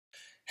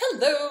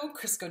Hello,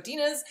 Crisco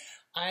Dinas.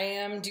 I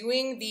am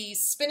doing the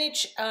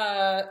spinach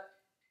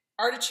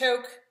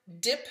artichoke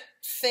dip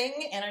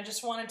thing, and I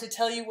just wanted to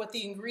tell you what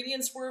the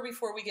ingredients were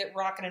before we get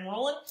rocking and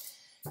rolling.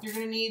 You're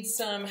going to need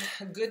some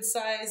good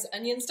size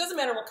onions. Doesn't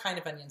matter what kind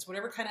of onions,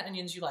 whatever kind of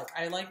onions you like.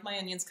 I like my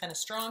onions kind of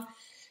strong,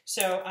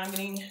 so I'm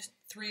getting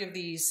 3 of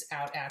these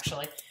out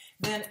actually.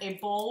 Then a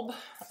bulb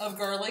of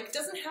garlic.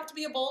 Doesn't have to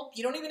be a bulb.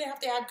 You don't even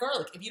have to add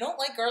garlic. If you don't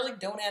like garlic,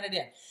 don't add it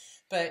in.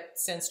 But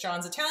since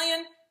John's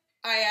Italian,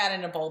 I add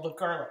in a bulb of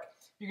garlic.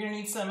 You're going to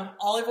need some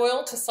olive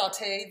oil to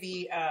saute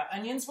the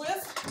onions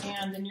with,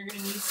 and then you're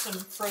going to need some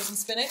frozen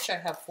spinach. I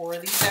have 4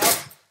 of these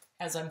out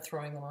as I'm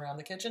throwing them around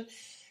the kitchen,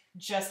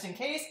 just in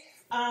case.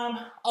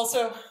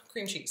 Also,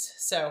 cream cheese.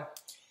 So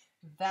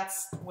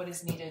that's what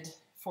is needed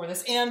for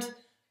this, and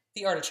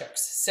the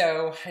artichokes.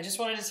 So I just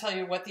wanted to tell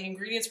you what the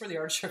ingredients were. The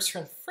artichokes are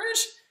in the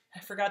fridge. I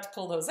forgot to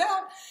pull those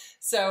out.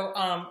 So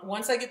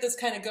once I get this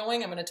kind of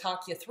going, I'm going to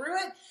talk you through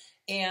it,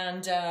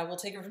 and we'll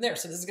take it from there.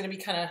 So this is going to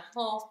be kind of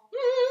all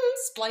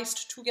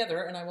spliced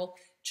together, and I will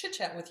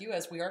chit-chat with you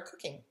as we are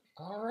cooking.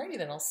 Alrighty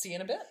then, I'll see you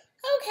in a bit.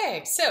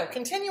 Okay, so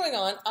continuing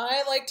on,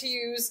 I like to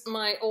use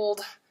my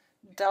old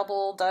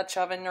double Dutch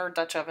oven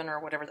or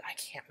whatever. I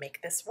can't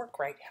make this work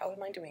right. How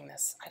am I doing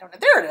this? I don't know.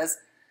 There it is.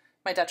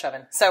 My Dutch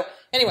oven. So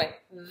anyway,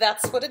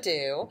 that's what I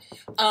do.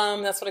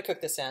 That's what I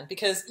cook this in,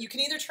 because you can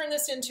either turn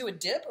this into a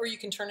dip or you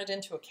can turn it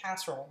into a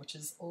casserole, which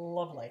is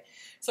lovely.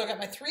 So I got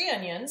my 3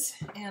 onions,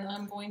 and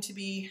I'm going to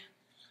be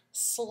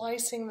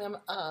slicing them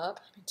up.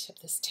 Let me tip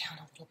this down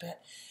a little bit.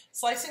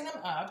 Slicing them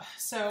up.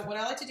 So what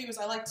I like to do is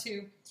I like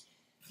to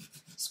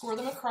score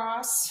them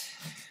across.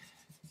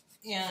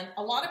 And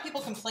a lot of people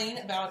complain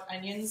about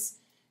onions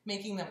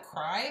making them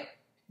cry.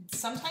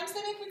 Sometimes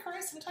they make me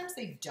cry, sometimes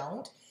they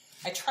don't.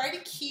 I try to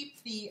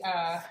keep the,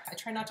 I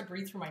try not to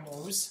breathe through my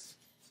nose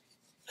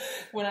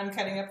when I'm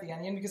cutting up the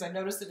onion, because I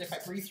noticed that if I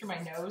breathe through my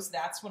nose,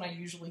 that's when I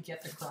usually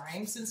get the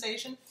crying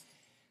sensation.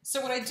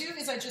 So what I do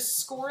is I just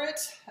score it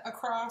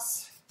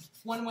across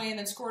one way and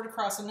then score it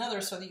across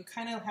another, so that you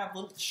kind of have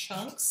little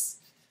chunks.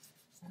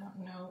 I don't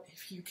know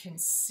if you can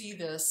see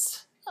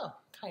this. Oh,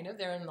 kind of,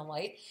 there in the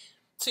light.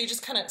 So you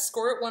just kind of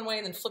score it one way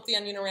and then flip the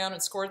onion around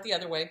and score it the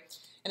other way,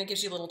 and it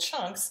gives you little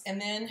chunks, and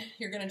then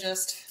you're going to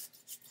just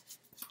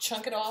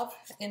chunk it off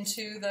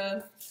into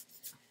the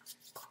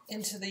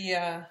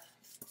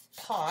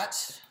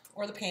pot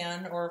or the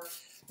pan or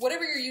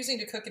whatever you're using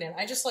to cook it in.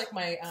 I just like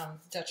my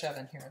Dutch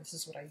oven here. This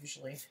is what I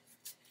usually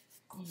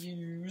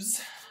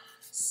use.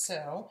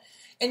 So,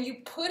 and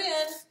you put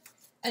in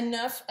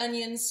enough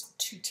onions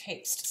to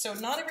taste. So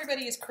not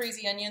everybody is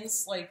crazy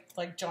onions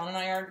like John and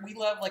I are. We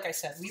love, like I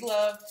said, we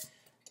love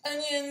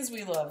onions,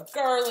 we love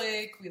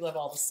garlic, we love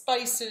all the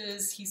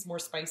spices. He's more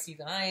spicy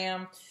than I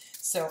am.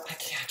 So I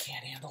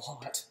can't handle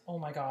hot. Oh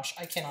my gosh,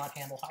 I cannot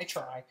handle hot. I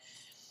try,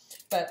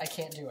 but I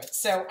can't do it.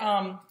 So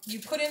you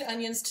put in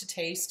onions to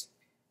taste.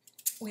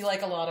 We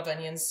like a lot of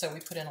onions, so we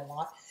put in a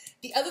lot.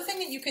 The other thing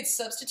that you could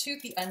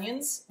substitute the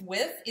onions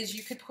with is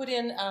you could put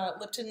in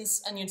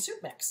Lipton's onion soup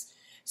mix.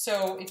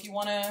 So if you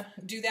want to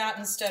do that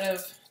instead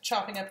of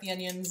chopping up the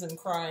onions and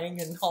crying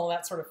and all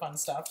that sort of fun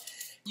stuff,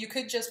 you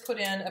could just put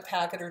in a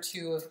packet or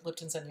 2 of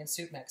Lipton's onion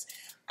soup mix.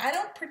 I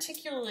don't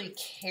particularly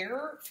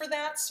care for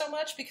that so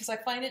much because I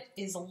find it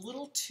is a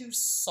little too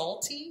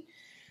salty.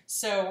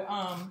 So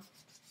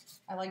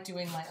I like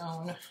doing my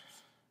own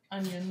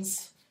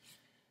onions.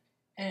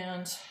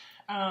 And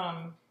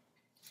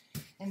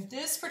in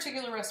this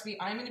particular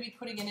recipe, I'm going to be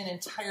putting in an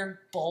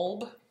entire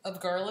bulb of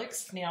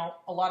garlics. Now,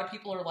 a lot of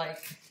people are like,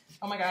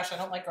 oh my gosh, I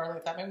don't like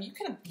garlic that much. You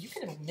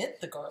can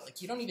omit the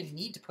garlic. You don't even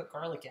need to put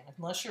garlic in.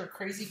 Unless you're a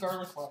crazy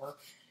garlic lover,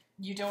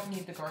 you don't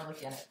need the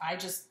garlic in it.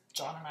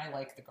 John and I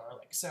like the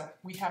garlic. So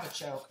we have a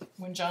joke.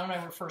 When John and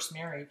I were first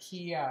married,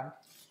 he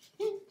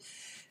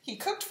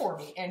cooked for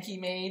me, and he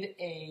made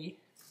a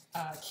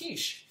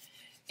quiche.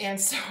 And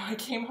so I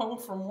came home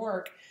from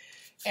work,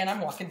 and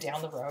I'm walking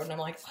down the road, and I'm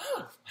like,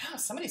 oh, wow,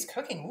 somebody's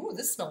cooking. Ooh,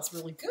 this smells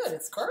really good.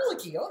 It's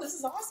garlicky. Oh, this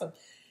is awesome.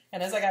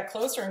 And as I got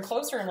closer and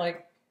closer, I'm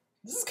like,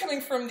 this is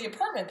coming from the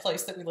apartment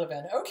place that we live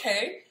in.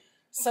 Okay,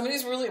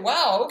 somebody's really,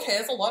 wow, okay,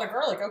 that's a lot of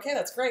garlic. Okay,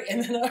 that's great.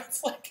 And then I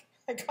was like,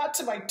 I got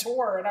to my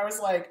door, and I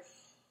was like,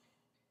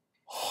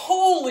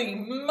 holy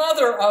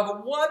mother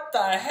of what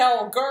the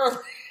hell, garlic.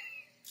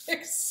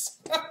 So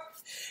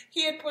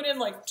he had put in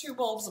like 2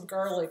 bulbs of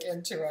garlic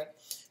into it,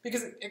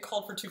 because it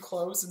called for 2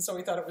 cloves, and so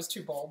we thought it was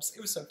 2 bulbs.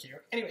 It was so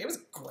cute. Anyway, it was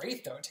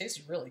great, though. It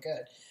tasted really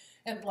good.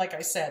 And like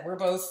I said, we're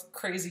both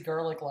crazy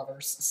garlic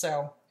lovers,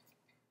 so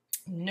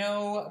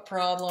no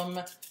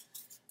problem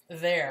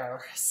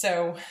there.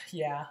 So,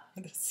 yeah,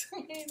 that's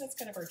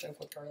kind of our joke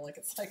with garlic.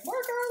 It's like, more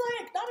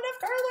garlic, not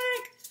enough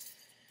garlic.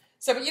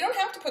 So, but you don't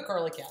have to put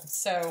garlic in.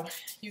 So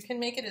you can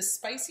make it as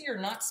spicy or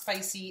not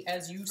spicy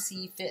as you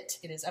see fit.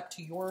 It is up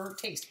to your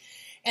taste.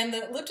 And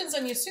the Lipton's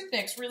onion soup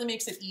mix really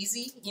makes it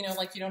easy. You know,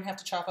 like you don't have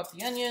to chop up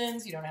the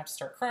onions. You don't have to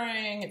start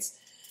crying. It's,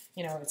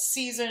 you know, it's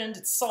seasoned,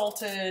 it's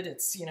salted,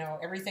 it's, you know,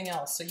 everything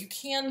else. So you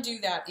can do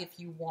that if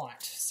you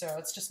want. So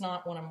it's just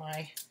not one of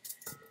my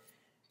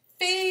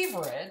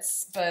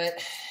favorites,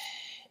 but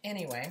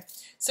Anyway,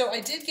 so I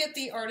did get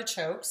the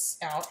artichokes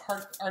out,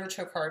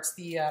 artichoke hearts,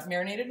 the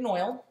marinated in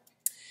oil.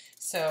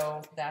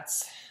 So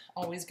that's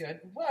always good.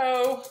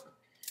 Whoa!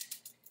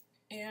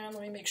 And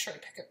let me make sure I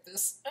pick up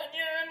this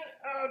onion.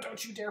 Oh,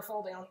 don't you dare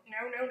fall down.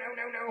 No, no, no,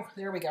 no, no.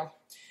 There we go.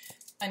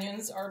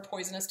 Onions are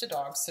poisonous to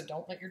dogs, so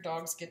don't let your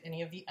dogs get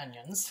any of the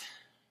onions.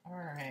 All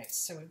right,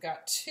 so we've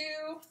got 2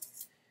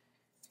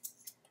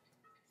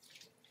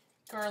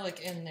 garlic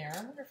in there.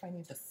 I wonder if I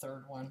need the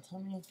 3rd one.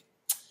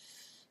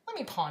 Let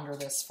me ponder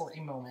this for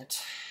a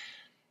moment.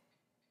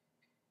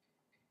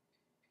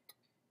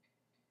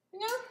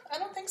 No, I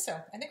don't think so.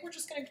 I think we're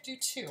just going to do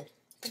 2. I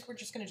think we're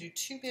just going to do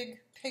 2 big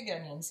pig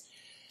onions.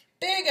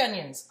 Big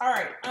onions. All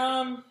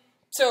right.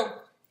 So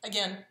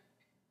again,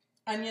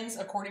 onions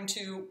according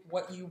to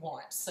what you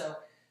want. So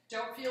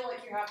don't feel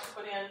like you have to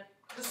put in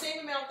the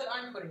same amount that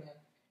I'm putting in.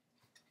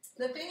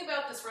 The thing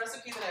about this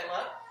recipe that I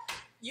love,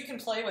 you can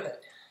play with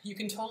it. You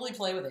can totally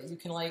play with it. You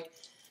can, like,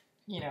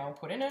 you know,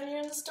 put in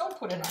onions, don't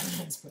put in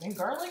onions. Put in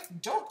garlic,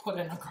 don't put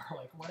in a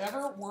garlic.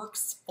 Whatever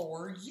works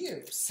for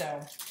you. So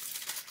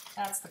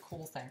that's the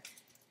cool thing.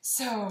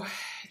 So,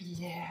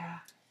 yeah.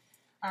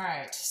 All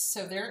right,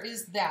 so there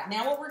is that.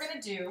 Now what we're going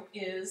to do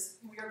is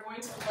we are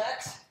going to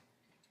let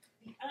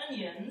the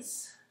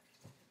onions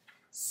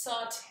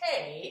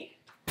saute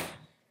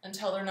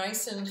until they're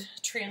nice and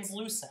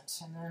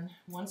translucent. And then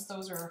once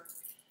those are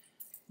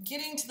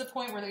getting to the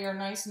point where they are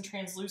nice and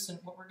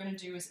translucent, what we're going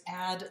to do is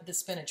add the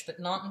spinach, but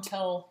not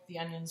until the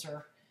onions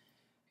are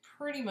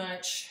pretty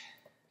much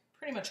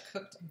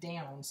cooked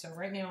down. So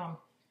right now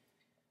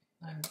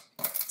I'm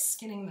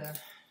skinning the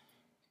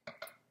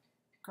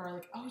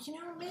garlic. Oh, you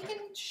know,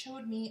 Megan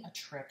showed me a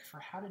trick for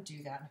how to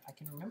do that, and if I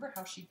can remember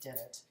how she did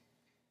it.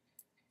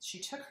 She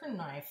took her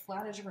knife,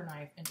 flat edge of her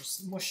knife, and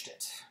just smushed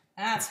it.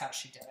 That's how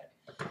she did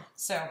it.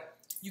 So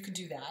you can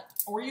do that,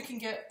 or you can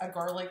get a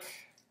garlic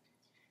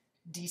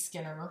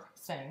de-skinner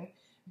thing.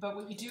 But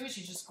what you do is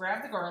you just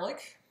grab the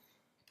garlic,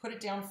 put it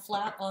down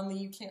flat on the,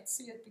 you can't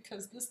see it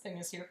because this thing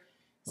is here,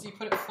 so you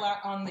put it flat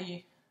on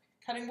the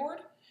cutting board,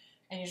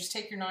 and you just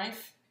take your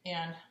knife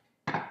and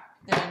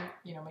then,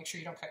 you know, make sure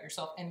you don't cut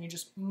yourself, and you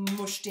just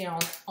mush down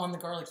on the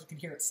garlic. You can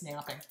hear it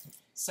snapping.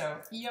 So,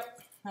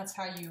 yep, that's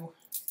how you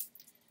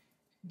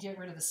get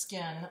rid of the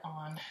skin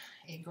on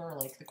a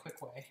garlic the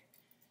quick way.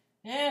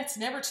 It's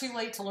never too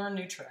late to learn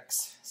new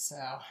tricks.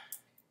 So,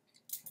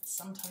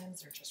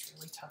 sometimes they're just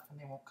really tough and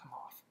they won't come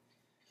off.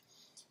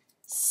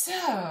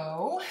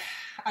 So,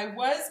 I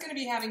was going to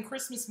be having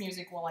Christmas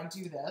music while I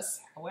do this.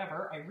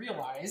 However, I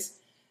realize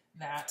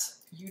that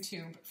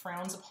YouTube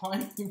frowns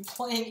upon you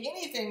playing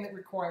anything that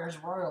requires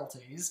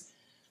royalties.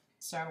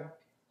 So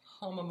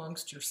hum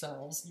amongst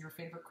yourselves your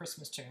favorite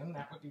Christmas tune.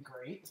 That would be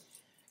great.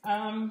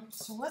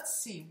 So let's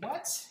see.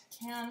 What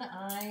can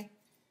I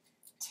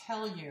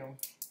tell you?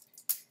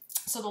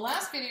 So the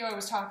last video I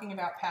was talking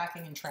about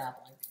packing and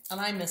traveling.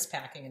 And I miss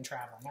packing and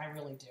traveling. I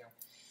really do.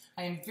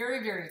 I am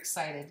very, very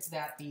excited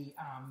that the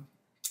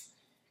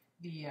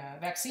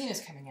vaccine is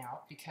coming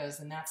out, because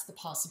then that's the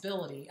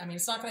possibility. I mean,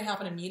 it's not going to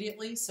happen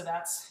immediately, so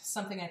that's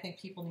something I think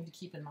people need to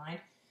keep in mind,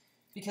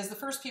 because the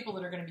first people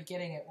that are going to be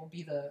getting it will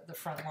be the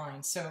front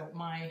line. So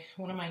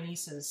one of my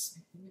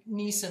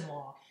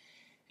niece-in-law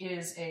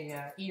is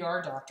a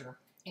ER doctor,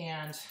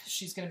 and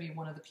she's going to be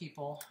one of the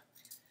people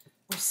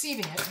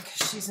receiving it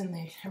because she's in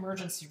the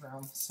emergency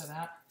room. So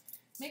that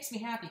makes me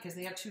happy, because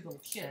they have 2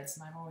 little kids,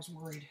 and I'm always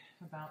worried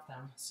about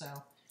them. So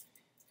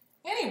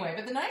anyway,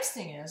 but the nice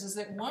thing is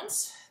that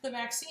once the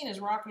vaccine is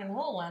rocking and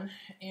rolling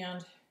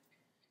and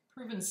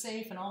proven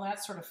safe and all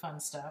that sort of fun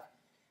stuff,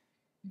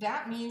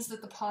 that means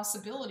that the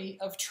possibility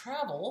of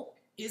travel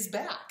is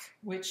back,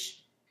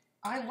 which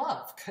I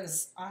love,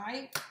 because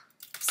I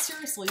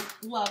seriously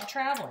love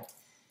traveling.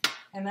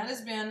 And that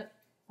has been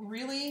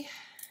really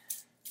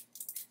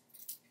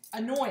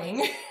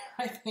annoying,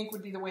 I think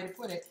would be the way to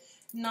put it,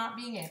 not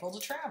being able to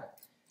travel.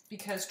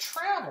 Because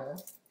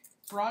travel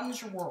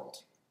broadens your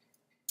world.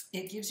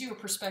 It gives you a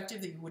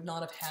perspective that you would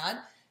not have had.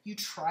 You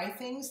try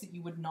things that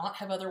you would not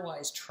have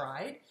otherwise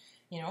tried.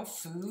 You know,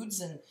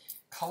 foods and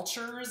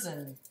cultures,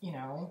 and, you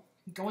know,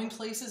 going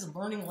places and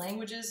learning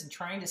languages and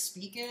trying to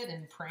speak it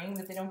and praying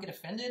that they don't get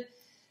offended.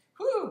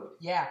 Whew,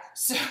 yeah.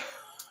 So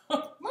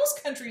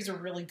most countries are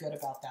really good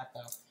about that,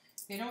 though.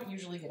 They don't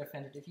usually get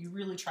offended if you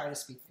really try to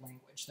speak the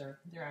language. They're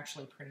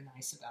actually pretty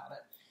nice about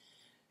it.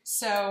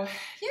 So,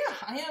 yeah,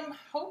 I am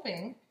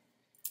hoping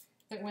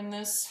that when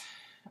this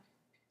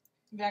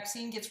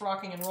vaccine gets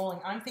rocking and rolling,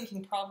 I'm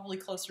thinking probably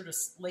closer to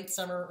late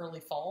summer,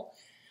 early fall,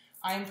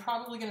 I'm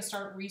probably going to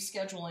start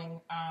rescheduling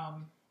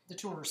the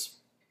tours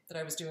that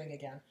I was doing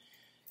again.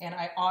 And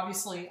I'm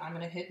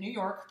going to hit New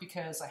York,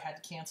 because I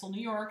had to cancel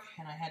New York,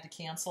 and I had to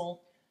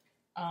cancel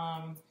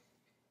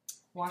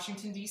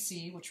Washington,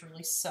 D.C., which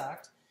really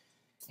sucked.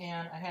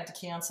 And I had to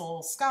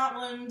cancel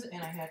Scotland,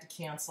 and I had to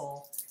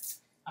cancel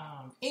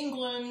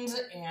England,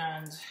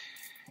 and,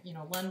 you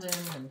know, London,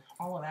 and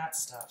all of that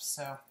stuff.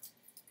 So,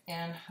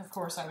 and of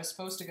course, I was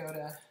supposed to go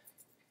to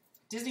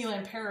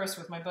Disneyland Paris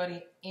with my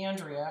buddy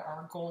Andrea.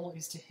 Our goal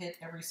is to hit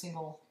every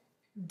single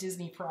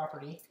Disney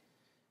property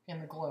in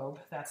the globe.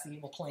 That's the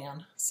evil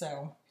plan.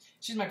 So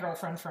she's my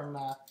girlfriend from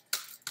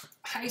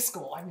high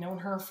school. I've known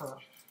her for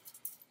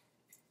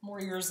more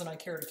years than I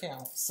care to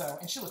count. So,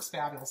 and she looks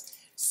fabulous.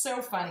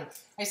 So funny.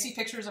 I see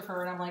pictures of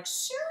her and I'm like,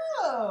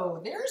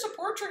 so there's a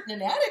portrait in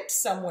an attic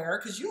somewhere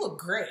because you look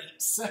great.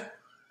 So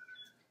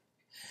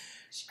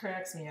she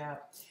cracks me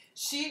up.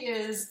 She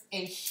is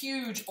a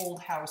huge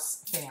old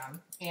house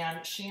fan,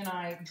 and she and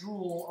I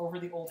drool over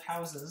the old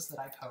houses that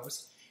I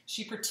post.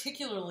 She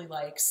particularly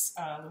likes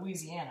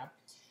Louisiana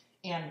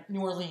and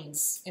New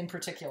Orleans in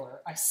particular.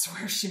 I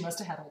swear she must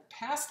have had a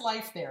past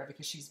life there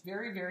because she's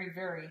very, very,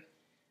 very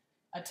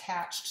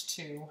attached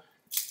to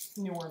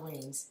New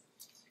Orleans,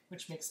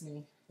 which makes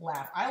me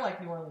laugh. I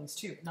like New Orleans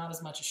too, but not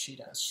as much as she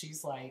does.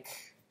 She's like,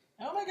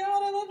 oh my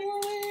God, I love New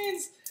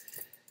Orleans.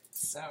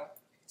 So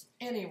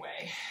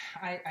anyway,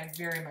 I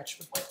very much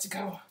would like to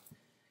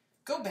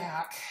go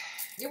back.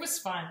 It was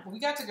fun. We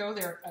got to go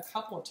there a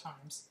couple of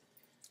times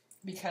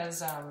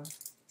because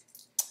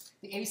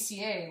the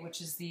ACA,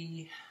 which is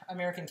the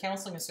American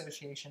Counseling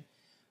Association,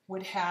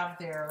 would have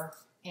their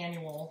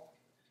annual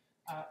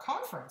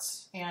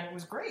conference, and it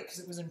was great because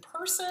it was in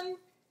person,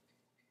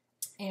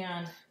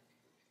 and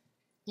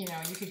you know,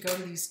 you could go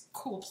to these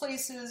cool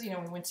places. You know,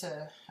 we went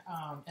to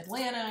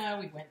Atlanta,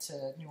 we went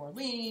to New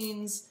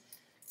Orleans.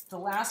 The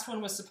last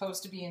one was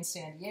supposed to be in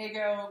San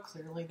Diego.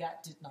 Clearly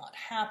that did not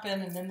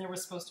happen. And then there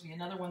was supposed to be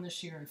another one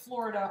this year in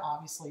Florida.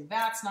 Obviously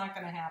that's not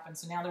going to happen.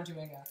 So now they're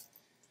doing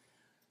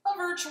a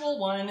virtual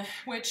one,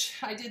 which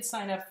I did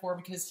sign up for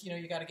because, you know,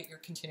 you got to get your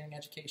continuing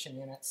education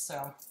units.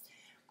 So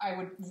I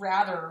would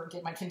rather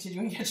get my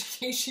continuing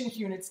education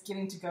units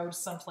getting to go to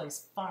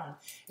someplace fun.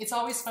 It's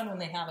always fun when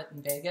they have it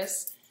in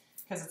Vegas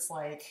because it's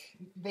like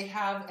they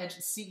have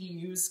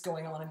CEUs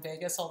going on in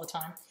Vegas all the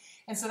time.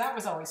 And so that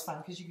was always fun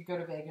because you could go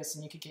to Vegas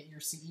and you could get your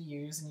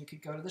CEUs and you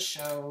could go to the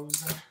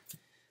shows and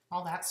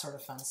all that sort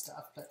of fun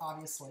stuff. But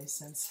obviously,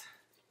 since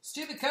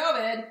stupid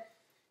COVID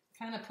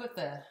kind of put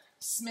the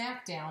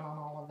smack down on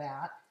all of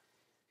that,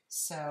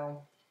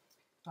 so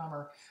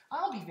bummer.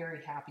 I'll be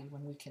very happy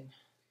when we can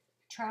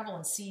travel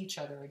and see each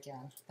other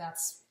again.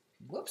 That's,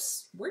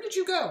 whoops, where did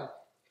you go?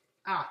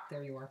 Ah,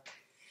 there you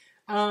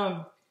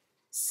are.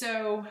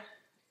 So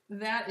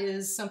that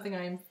is something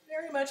I'm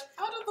very much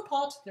out of the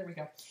pot. There we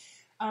go.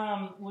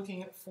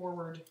 Looking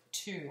forward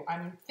to.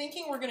 I'm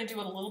thinking we're going to do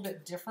it a little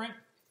bit different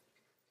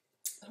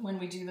when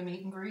we do the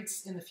meet and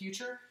greets in the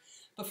future.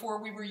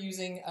 Before we were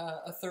using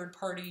a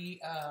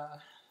third-party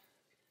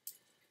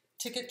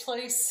ticket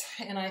place,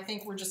 and I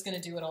think we're just going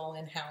to do it all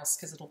in-house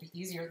because it'll be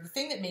easier. The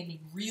thing that made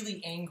me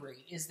really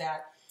angry is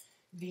that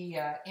the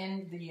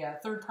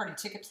third-party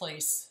ticket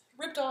place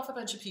ripped off a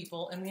bunch of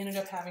people, and we ended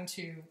up having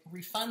to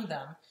refund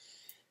them,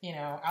 you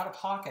know, out of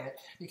pocket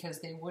because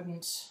they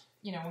wouldn't.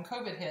 You know, when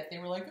COVID hit, they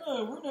were like,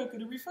 oh, we're not going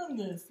to refund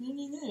this.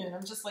 And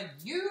I'm just like,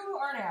 you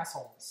are an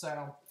asshole.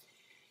 So,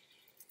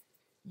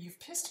 you've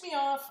pissed me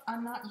off.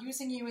 I'm not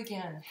using you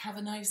again. Have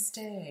a nice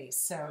day.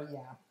 So,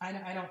 yeah, I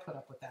don't put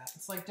up with that.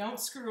 It's like, don't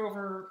screw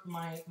over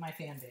my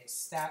fan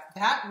base.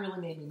 That really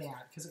made me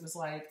mad because it was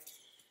like,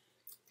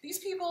 these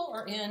people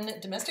are in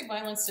domestic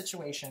violence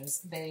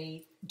situations.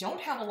 They don't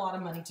have a lot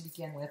of money to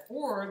begin with,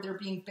 or they're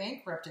being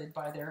bankrupted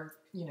by their,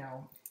 you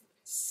know,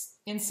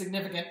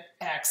 insignificant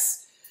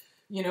ex.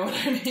 You know what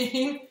I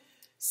mean?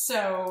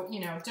 So, you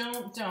know,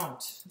 don't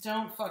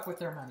fuck with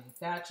their money.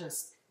 That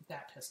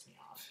pissed me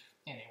off.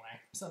 Anyway,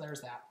 so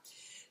there's that.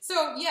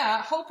 So,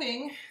 yeah,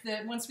 hoping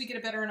that once we get a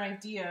better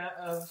idea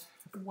of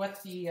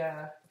what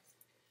the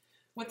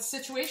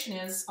situation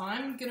is,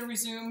 I'm going to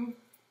resume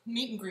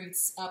meet and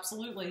greets,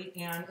 absolutely,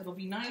 and it'll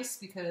be nice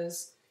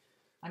because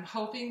I'm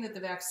hoping that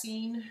the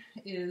vaccine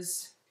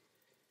is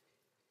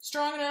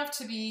strong enough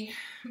to be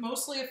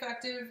mostly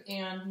effective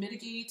and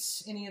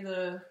mitigate any of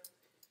the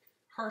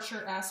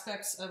harsher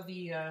aspects of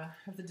the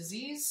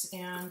disease,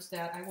 and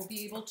that I will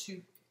be able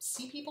to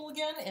see people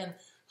again and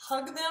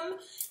hug them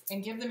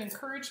and give them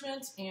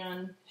encouragement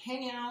and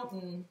hang out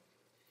and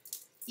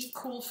eat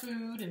cool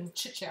food and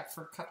chit-chat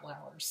for a couple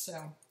hours.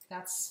 So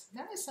that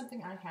is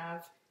something I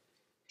have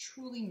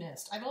truly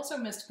missed. I've also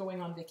missed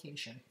going on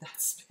vacation.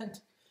 That's been,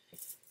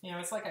 you know,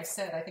 it's like I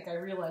said, I think I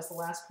realized the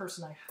last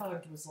person I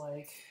hugged was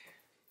like,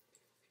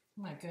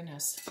 oh my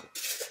goodness,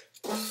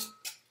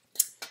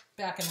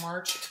 back in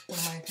March, one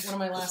of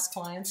my last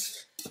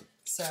clients.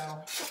 So,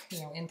 you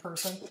know, in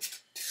person.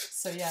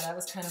 So yeah, that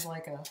was kind of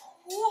like a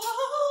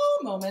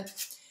whoa moment.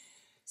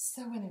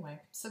 So anyway,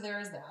 so there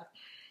is that.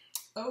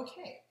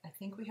 Okay, I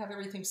think we have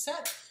everything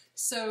set.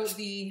 So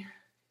the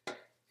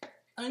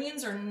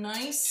onions are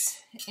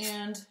nice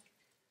and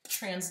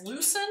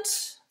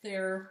translucent.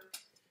 They're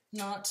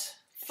not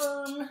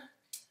firm.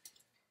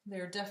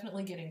 They're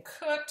definitely getting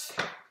cooked.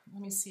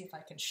 Let me see if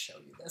I can show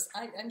you this.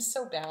 I'm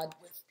so bad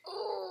with,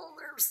 oh,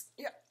 there's,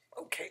 yeah,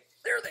 okay,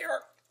 there they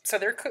are. So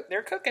they're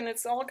cooking,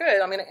 it's all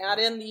good. I'm going to add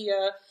in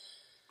the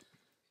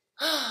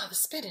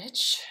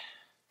spinach.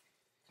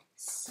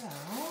 So,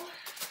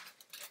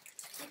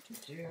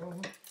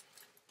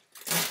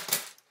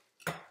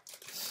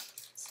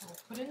 so I'll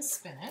put in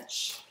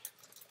spinach.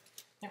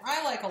 Now,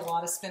 I like a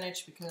lot of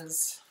spinach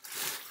because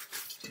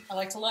I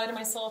like to lie to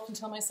myself and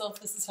tell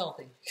myself this is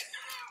healthy.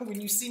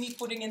 When you see me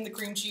putting in the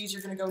cream cheese,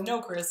 you're going to go,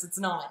 no, Chris, it's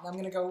not. And I'm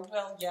going to go,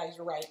 well, yeah,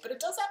 you're right. But it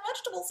does have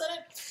vegetables in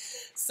it.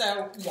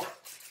 So, yeah.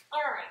 All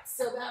right,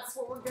 so that's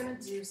what we're going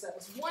to do. So that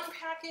was one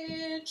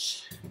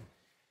package.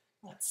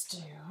 Let's do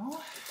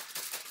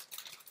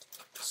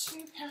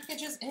 2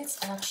 packages.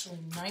 It's actually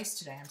nice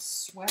today. I'm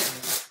sweating.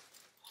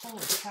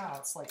 Holy cow,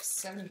 it's like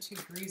 72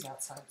 degrees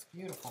outside. It's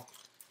beautiful.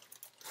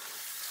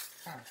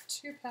 All right,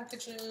 2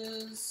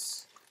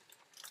 packages.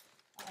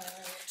 All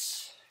right.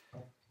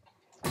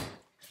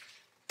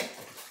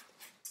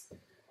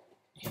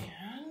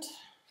 And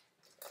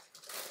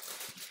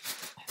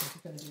I think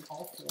we're going to do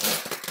all 4.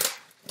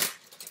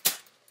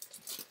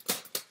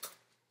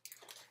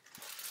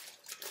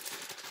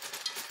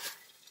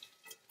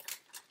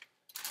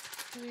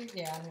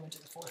 Yeah, I'm going to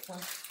do the 4th one.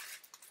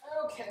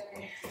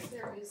 Okay,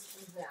 there is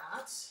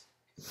that.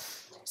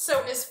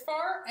 So as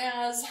far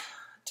as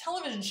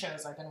television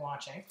shows I've been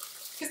watching,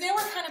 because now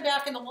we're kind of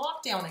back into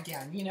lockdown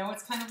again, you know,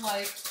 it's kind of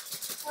like,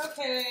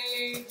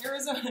 okay,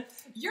 Arizona,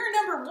 you're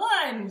number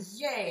 1,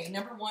 yay,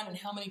 number 1 in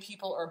how many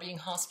people are being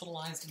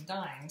hospitalized and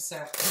dying.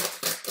 So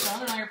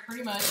John and I are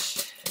pretty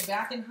much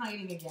back in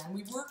hiding again.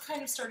 We were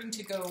kind of starting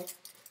to go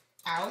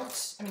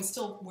out, I mean,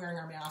 still wearing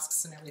our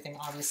masks and everything,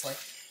 obviously,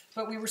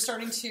 but we were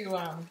starting to,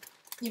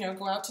 you know,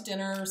 go out to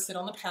dinner, sit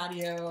on the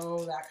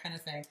patio, that kind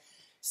of thing,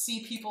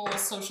 see people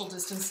social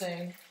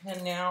distancing,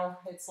 and now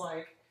it's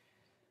like,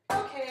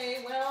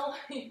 okay, well,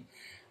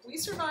 we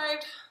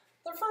survived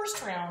the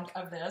first round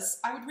of this.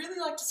 I would really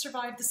like to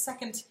survive the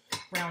second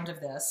round of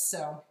this,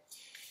 so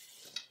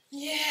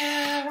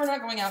yeah, we're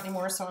not going out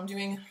anymore, so I'm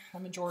doing a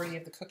majority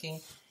of the cooking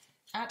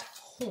at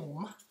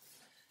home.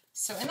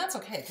 So, and that's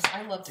okay, because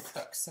I love to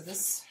cook, so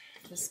this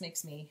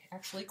makes me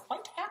actually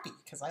quite happy,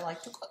 because I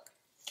like to cook.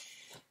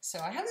 So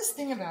I have this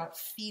thing about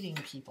feeding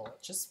people.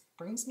 It just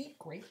brings me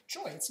great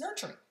joy. It's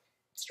nurturing.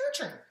 It's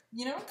nurturing.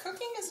 You know,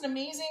 cooking is an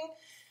amazing,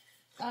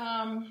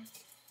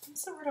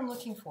 what's the word I'm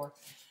looking for?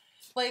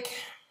 Like,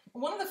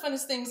 one of the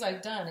funnest things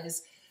I've done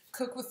is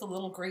cook with the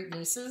little great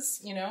nieces,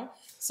 you know?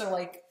 So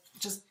like,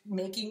 just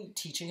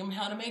teaching them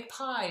how to make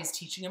pies,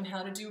 teaching them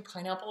how to do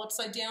pineapple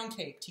upside down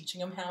cake, teaching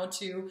them how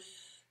to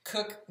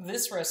cook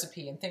this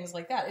recipe and things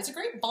like that. It's a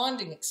great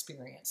bonding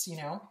experience, you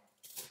know?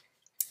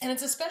 And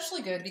it's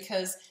especially good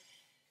because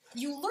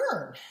you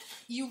learn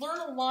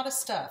a lot of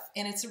stuff,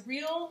 and it's a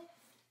real,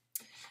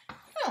 I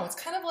don't know, it's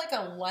kind of like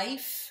a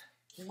life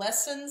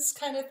lessons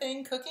kind of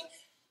thing, cooking.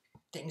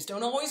 Things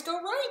don't always go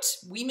right.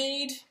 We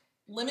made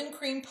lemon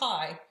cream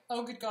pie.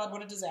 Oh, good God,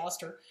 what a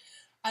disaster.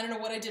 I don't know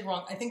what I did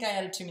wrong. I think I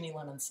added too many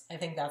lemons. I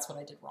think that's what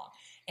I did wrong.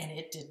 And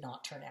it did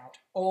not turn out.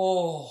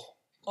 Oh,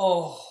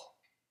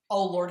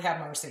 Lord have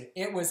mercy.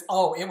 It was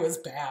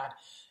bad.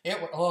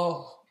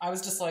 I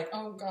was just like,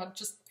 oh God,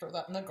 just throw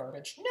that in the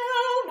garbage.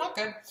 No, not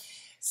good.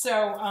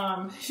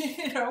 So,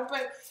 you know,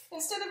 but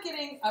instead of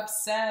getting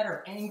upset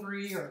or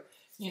angry or,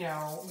 you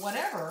know,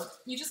 whatever,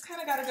 you just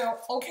kind of got to go,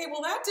 okay,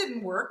 well, that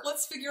didn't work.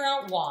 Let's figure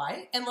out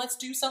why, and let's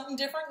do something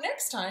different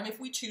next time if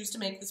we choose to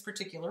make this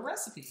particular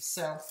recipe.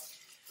 So,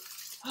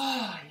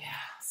 oh, yeah.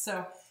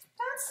 So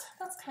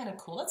that's kind of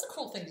cool. That's a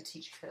cool thing to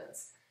teach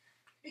kids.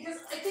 Because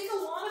I think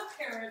a lot of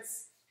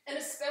parents, and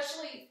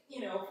especially, you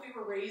know, if we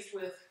were raised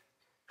with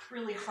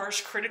really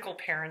harsh, critical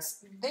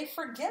parents, they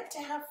forget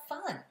to have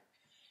fun.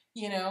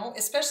 You know,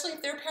 especially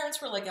if their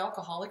parents were like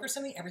alcoholic or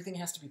something, everything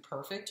has to be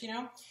perfect, you know?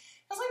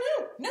 I was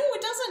like, no,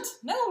 it doesn't.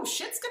 No,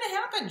 shit's going to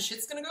happen.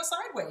 Shit's going to go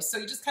sideways. So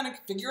you just kind of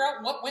figure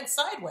out what went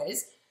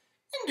sideways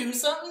and do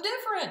something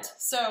different.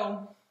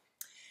 So,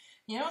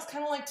 you know, it's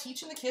kind of like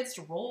teaching the kids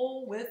to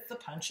roll with the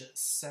punches.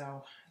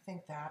 So I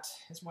think that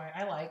is why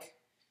I like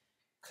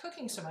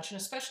cooking so much,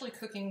 and especially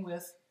cooking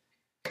with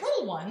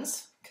little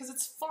ones, because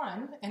it's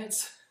fun, and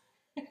it's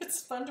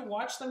fun to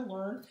watch them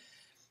learn.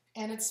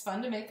 And it's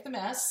fun to make the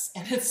mess,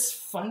 and it's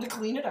fun to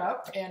clean it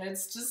up, and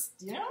it's just,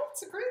 you know,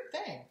 it's a great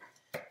thing.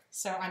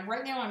 So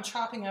right now I'm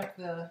chopping up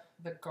the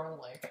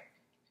garlic.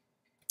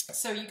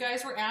 So you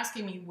guys were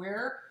asking me,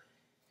 where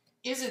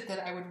is it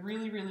that I would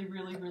really, really,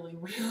 really, really,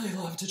 really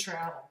love to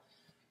travel?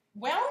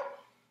 Well,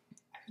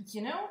 you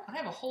know, I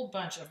have a whole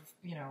bunch of,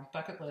 you know,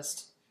 bucket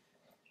list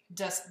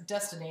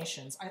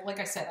destinations.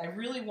 Like I said, I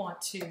really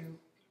want to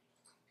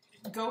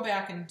go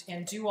back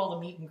and do all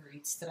the meet and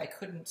greets that I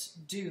couldn't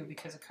do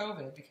because of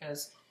COVID,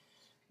 because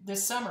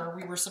this summer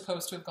we were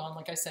supposed to have gone,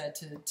 like I said,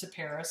 to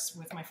Paris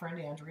with my friend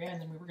Andrea,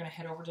 and then we were going to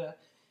head over to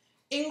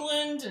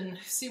England and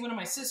see one of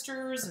my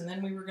sisters, and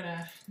then we were going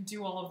to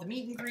do all of the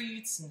meet and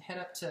greets and head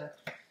up to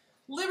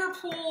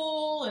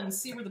Liverpool and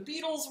see where the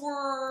Beatles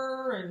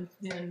were, and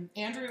then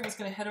Andrea was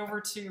going to head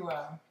over to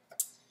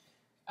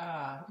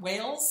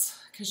Wales,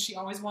 because she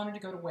always wanted to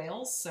go to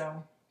Wales,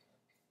 so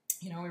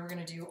you know, we were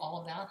going to do all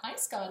of that. Hi,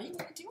 Scotty.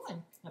 What are you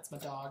doing? That's my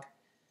dog.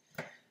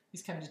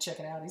 He's coming to check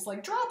it out. He's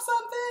like, drop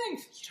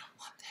something. You don't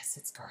want this.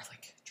 It's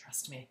garlic.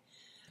 Trust me.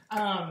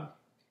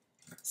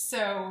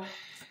 So,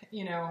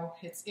 you know,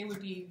 it would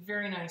be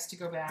very nice to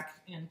go back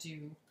and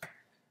do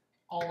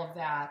all of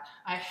that.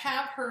 I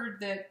have heard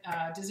that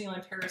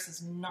Disneyland Paris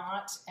is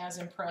not as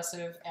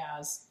impressive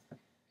as,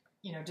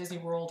 you know, Disney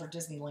World or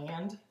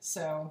Disneyland.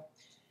 So,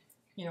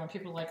 you know,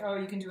 people are like, oh,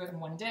 you can do it in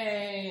one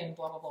day and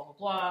blah, blah, blah, blah,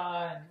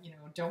 blah. And, you know,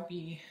 don't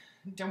be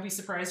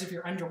surprised if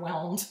you're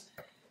underwhelmed.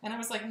 And I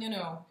was like,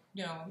 no,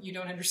 you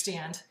don't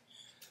understand.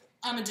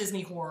 I'm a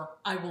Disney whore.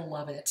 I will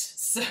love it.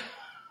 So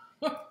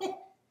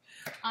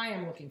I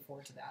am looking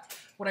forward to that.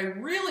 What I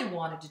really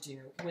wanted to do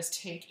was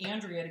take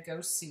Andrea to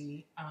go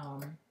see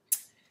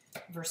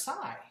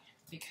Versailles,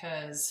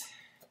 because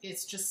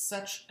it's just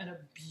such a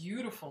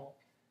beautiful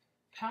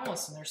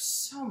palace and there's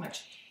so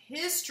much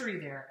history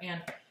there.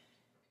 And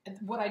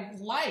what I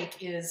like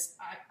is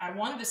I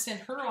wanted to send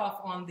her off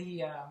on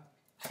the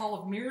Hall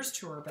of Mirrors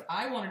tour, but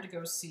I wanted to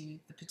go see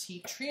the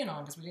Petit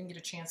Trianon because we didn't get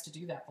a chance to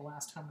do that the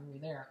last time we were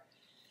there.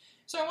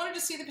 So I wanted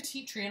to see the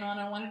Petit Trianon.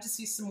 I wanted to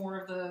see some more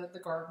of the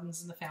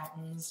gardens and the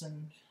fountains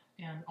and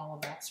all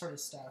of that sort of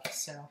stuff.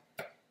 So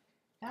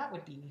that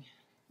would be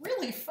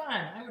really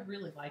fun. I would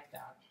really like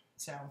that.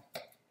 So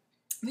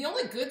the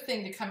only good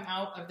thing to come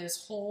out of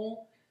this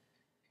whole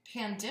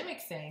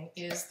pandemic thing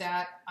is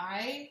that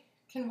I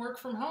can work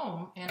from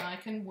home and I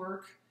can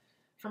work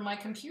from my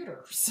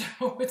computer. So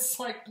it's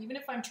like, even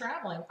if I'm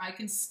traveling, I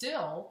can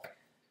still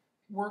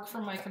work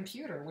from my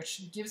computer,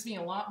 which gives me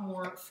a lot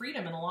more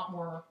freedom and a lot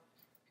more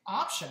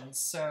options.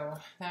 So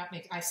that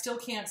I still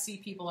can't see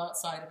people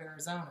outside of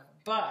Arizona,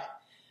 but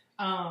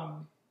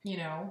you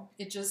know,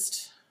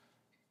 it's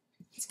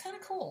kind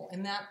of cool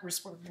in that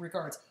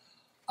regards.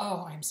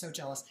 Oh, I'm so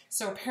jealous.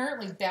 So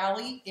apparently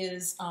Bally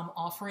is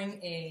offering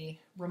a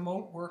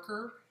remote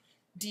worker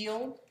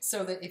deal,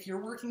 so that if you're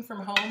working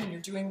from home and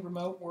you're doing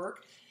remote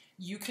work,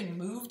 you can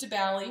move to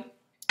Bali,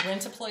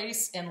 rent a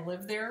place, and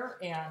live there,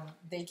 and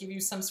they give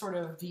you some sort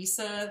of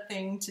visa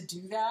thing to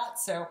do that.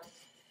 So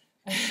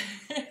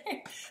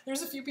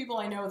there's a few people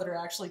I know that are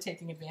actually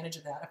taking advantage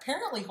of that.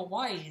 Apparently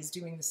Hawaii is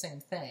doing the same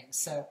thing,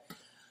 so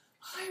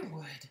I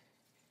would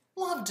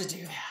love to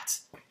do that.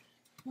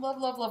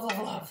 Love, love, love, love,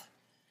 love.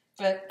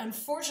 But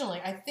unfortunately,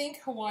 I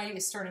think Hawaii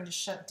is starting to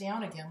shut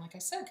down again, like I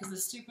said, because the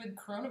stupid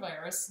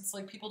coronavirus, it's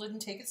like people didn't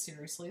take it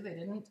seriously. They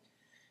didn't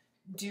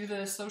do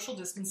the social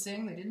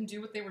distancing. They didn't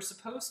do what they were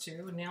supposed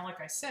to. And now,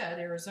 like I said,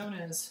 Arizona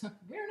is,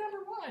 we're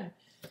 #1.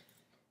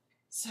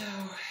 So,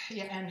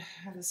 yeah,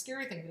 and the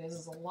scary thing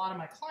is a lot of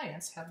my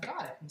clients have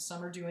got it, and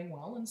some are doing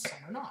well and some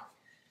are not.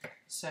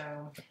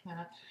 So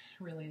that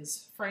really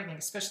is frightening,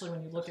 especially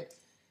when you look at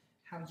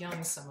how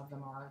young some of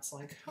them are. It's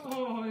like,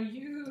 oh,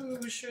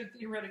 you should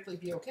theoretically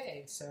be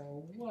okay,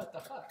 so what the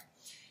fuck?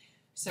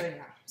 So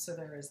yeah, so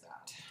there is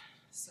that.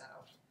 So,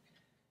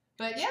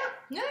 but yeah,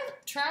 no,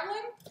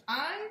 traveling,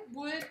 I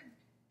would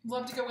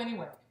love to go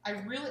anywhere.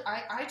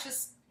 I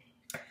just,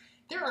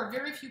 there are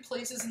very few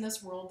places in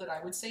this world that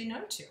I would say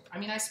no to. I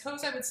mean, I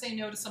suppose I would say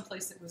no to some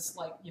place that was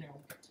like, you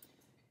know,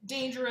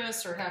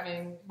 dangerous or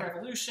having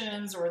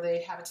revolutions, or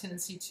they have a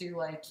tendency to,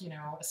 like, you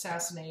know,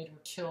 assassinate or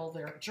kill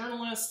their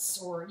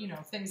journalists, or, you know,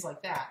 things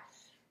like that.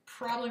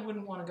 Probably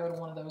wouldn't want to go to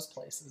one of those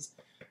places.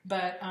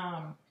 But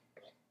I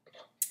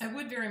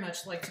would very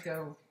much like to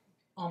go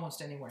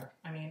almost anywhere.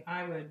 I mean,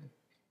 I would,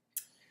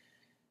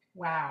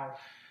 wow,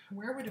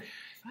 if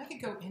I could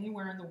go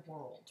anywhere in the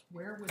world,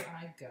 where would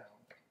I go?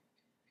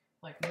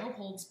 Like, no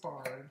holds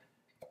barred.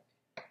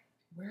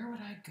 Where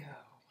would I go?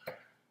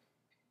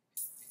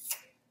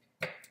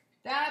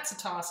 That's a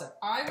toss-up.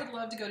 I would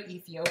love to go to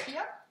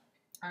Ethiopia.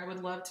 I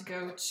would love to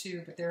go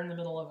to, but they're in the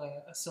middle of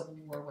a civil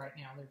war right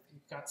now. They've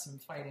got some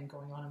fighting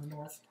going on in the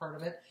north part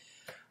of it.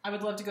 I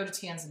would love to go to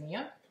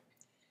Tanzania.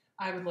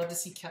 I would love to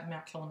see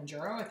Mount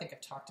Kilimanjaro. I think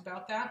I've talked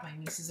about that. My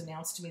nieces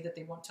announced to me that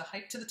they want to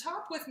hike to the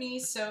top with me,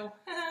 so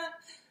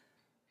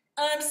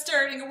I'm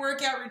starting a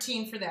workout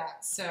routine for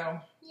that. So,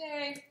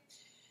 yay.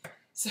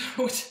 So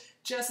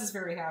Jess is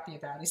very happy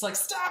about it. He's like,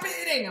 stop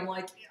eating! I'm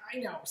like, yeah,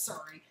 I know,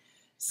 sorry.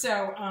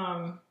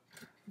 So,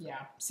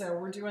 yeah, so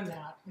we're doing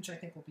that, which I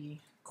think will be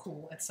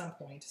cool at some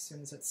point, as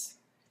soon as it's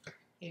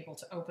able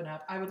to open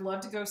up. I would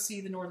love to go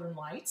see the Northern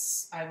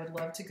Lights. I would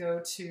love to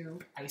go to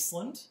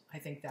Iceland. I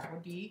think that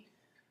would be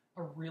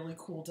a really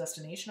cool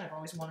destination. I've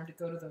always wanted to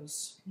go to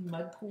those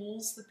mud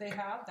pools that they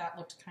have. That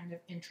looked kind of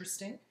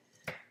interesting.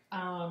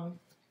 Where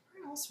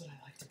else would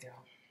I like to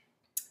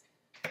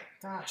go?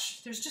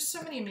 Gosh, there's just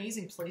so many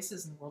amazing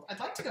places in the world. I'd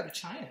like to go to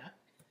China.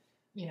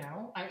 You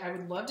know, I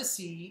would love to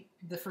see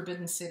the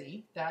Forbidden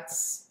City.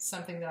 That's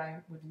something that I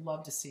would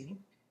love to see.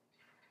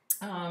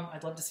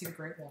 I'd love to see the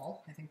Great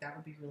Wall. I think that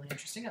would be really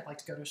interesting. I'd like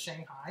to go to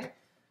Shanghai.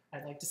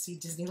 I'd like to see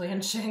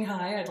Disneyland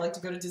Shanghai. I'd like to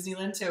go to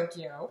Disneyland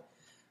Tokyo.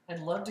 I'd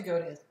love to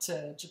go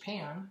to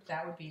Japan.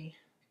 That would be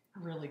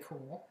really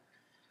cool.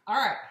 All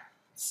right,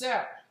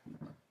 so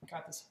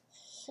got this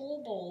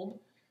whole bowl.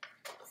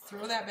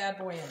 Throw that bad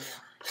boy in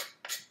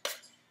there.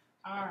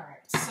 All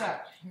right, so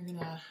you're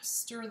gonna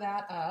stir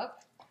that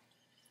up.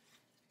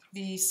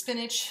 The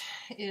spinach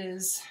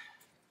is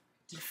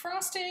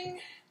defrosting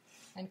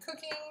and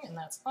cooking, and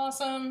that's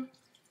awesome.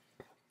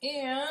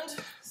 And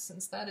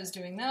since that is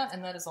doing that,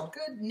 and that is all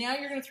good, now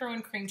you're gonna throw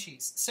in cream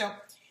cheese. So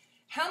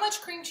How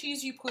much cream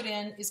cheese you put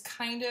in is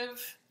kind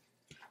of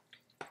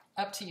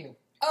up to you.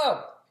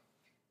 Oh,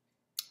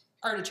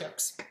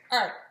 artichokes. All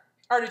right,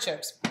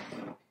 artichokes.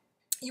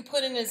 You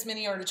put in as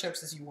many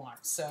artichokes as you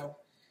want. So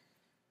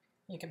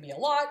it can be a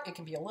lot, it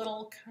can be a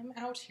little. Come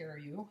out here,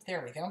 you.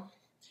 There we go.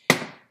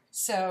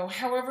 So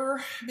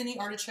however many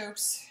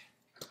artichokes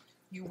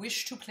you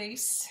wish to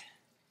place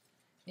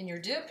in your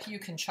dip, you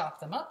can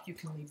chop them up, you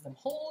can leave them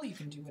whole, you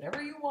can do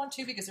whatever you want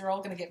to because they're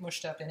all going to get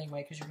mushed up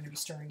anyway because you're going to be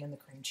stirring in the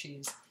cream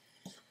cheese.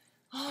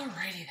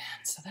 Alrighty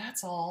then, so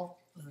that's all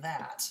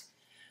that.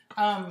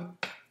 Oh,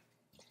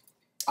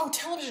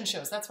 television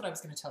shows, that's what I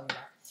was going to tell you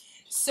about.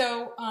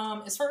 So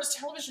as far as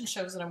television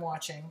shows that I'm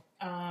watching,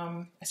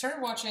 I started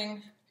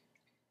watching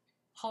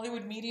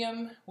Hollywood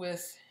Medium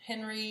with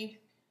Henry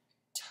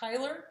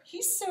Tyler.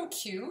 He's so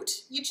cute.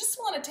 You just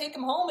want to take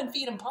him home and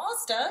feed him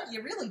pasta.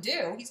 You really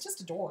do. He's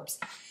just adorbs.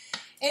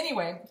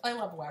 Anyway, I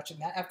love watching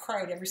that. I've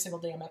cried every single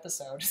damn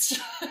episode. It's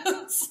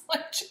just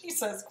like,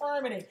 Jesus,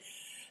 criminy.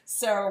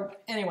 So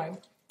anyway,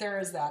 there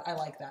is that. I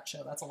like that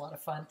show. That's a lot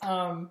of fun.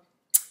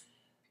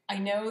 I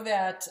know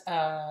that,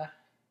 I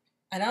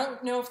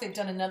don't know if they've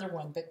done another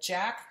one, but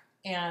Jack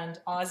and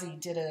Ozzy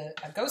did a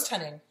ghost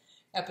hunting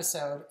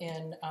episode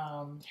in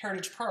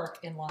Heritage Park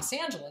in Los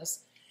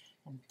Angeles.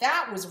 And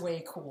that was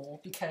way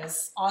cool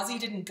because Ozzy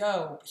didn't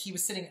go. He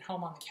was sitting at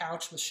home on the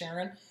couch with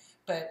Sharon,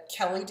 but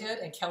Kelly did,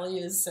 and Kelly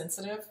is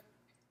sensitive.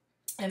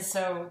 And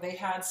so they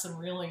had some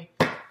really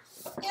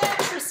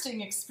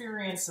interesting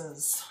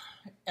experiences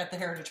at the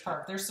Heritage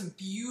Park. There's some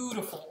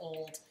beautiful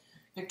old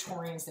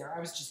Victorians there.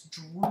 I was just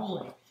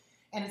drooling.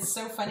 And it's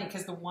so funny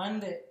because the one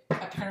that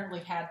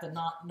apparently had the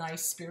not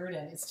nice spirit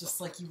in, it's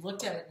just like you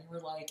looked at it and you were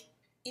like,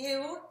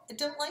 ew, I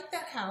don't like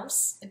that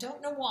house. I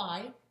don't know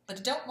why, but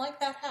I don't like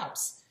that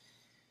house.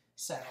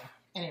 So,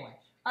 anyway.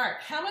 All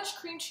right, how much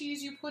cream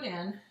cheese you put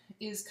in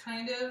is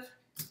kind of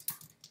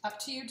up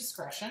to your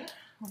discretion,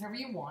 whatever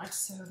you want.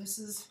 So this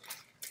is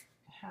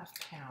a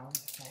 ½ pound,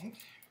 I think.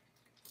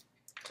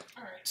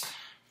 All right, so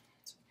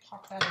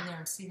pop that in there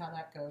and see how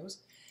that goes.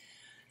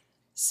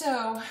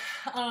 So,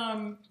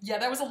 yeah,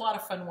 that was a lot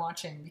of fun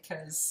watching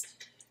because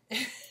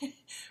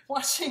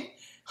watching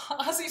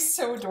Ozzy's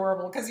so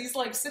adorable because he's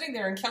like sitting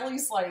there and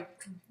Kelly's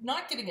like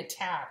not getting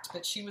attacked,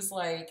 but she was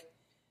like,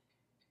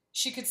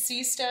 she could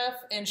see stuff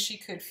and she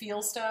could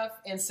feel stuff.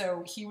 And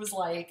so he was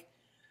like,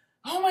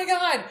 oh my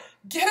God,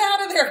 get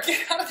out of there,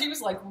 get out of there. He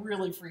was like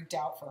really freaked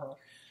out for her.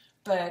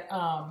 But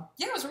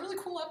yeah, it was a really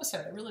cool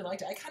episode. I really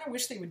liked it. I kind of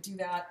wish they would do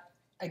that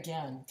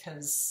again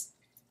because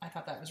I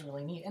thought that was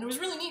really neat. And it was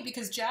really neat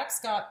because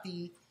Jack's got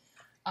the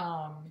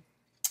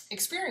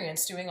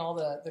experience doing all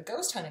the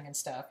ghost hunting and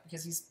stuff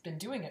because he's been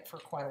doing it for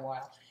quite a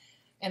while.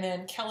 And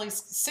then Kelly's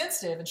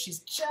sensitive and she's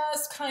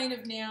just kind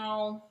of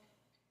now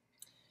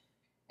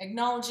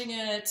acknowledging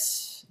it,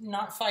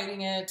 not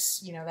fighting it,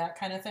 you know, that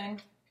kind of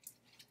thing.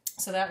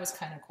 So that was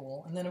kind of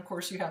cool. And then, of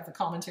course, you have the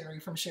commentary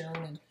from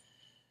Sharon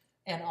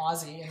and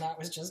Ozzy, and that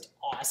was just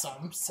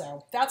awesome.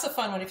 So that's a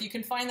fun one. If you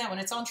can find that one,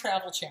 it's on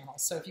Travel Channel.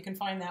 So if you can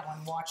find that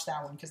one, watch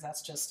that one because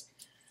that's just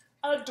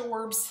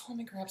adorbs. Let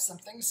me grab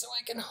something so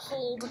I can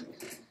hold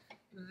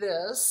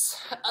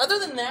this. Other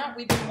than that,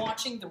 we've been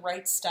watching The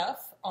Right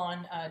Stuff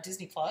on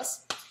Disney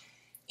Plus,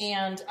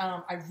 and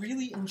I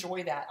really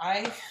enjoy that.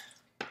 I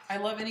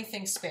love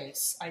anything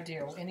space. I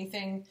do.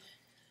 Anything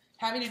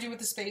having to do with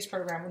the space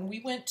program. When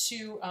we went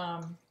to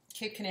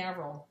Cape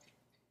Canaveral,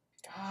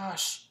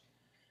 gosh,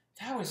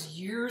 that was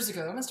years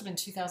ago. That must have been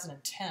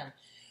 2010.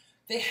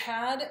 They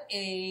had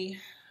a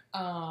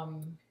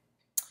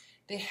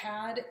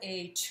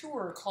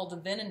tour called the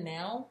Then and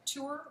Now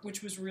tour,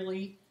 which was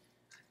really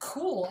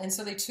cool. And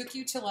so they took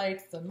you to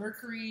like the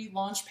Mercury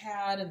launch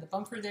pad and the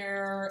bunker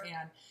there,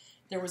 and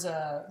there was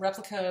a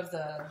replica of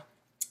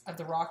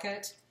the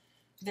rocket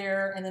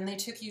there, and then they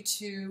took you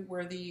to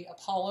where the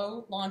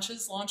Apollo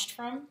launches launched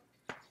from.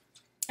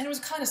 And it was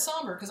kind of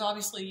somber because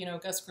obviously, you know,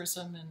 Gus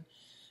Grissom and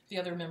the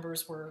other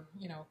members were,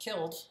 you know,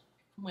 killed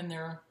when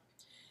their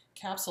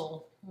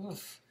capsule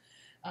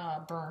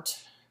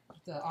burnt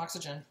the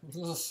oxygen.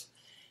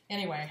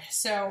 Anyway,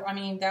 so I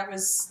mean that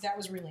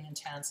was really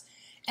intense,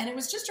 and it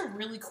was just a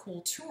really cool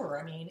tour.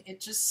 I mean,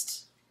 it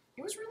was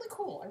really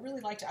cool. I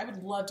really liked it. I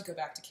would love to go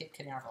back to Cape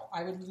Canaveral.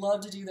 I would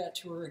love to do that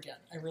tour again.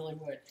 I really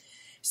would.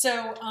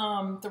 So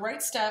The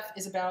Right Stuff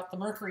is about the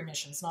Mercury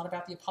missions, not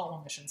about the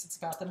Apollo missions. It's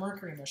about the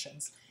Mercury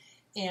missions.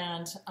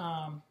 And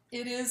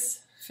it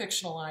is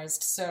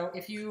fictionalized. So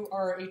if you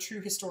are a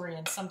true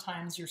historian,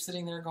 sometimes you're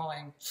sitting there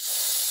going,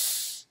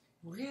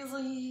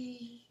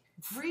 really?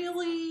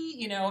 Really?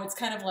 You know, it's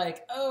kind of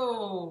like,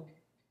 oh,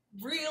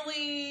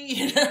 really?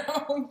 You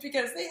know,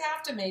 because they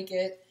have to make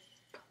it,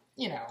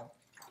 you know,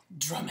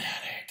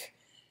 dramatic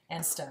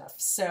and stuff.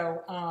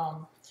 So,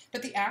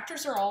 but the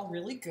actors are all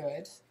really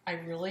good.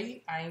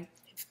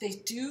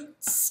 They do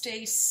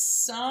stay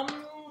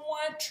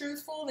somewhat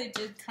truthful. They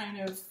did kind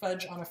of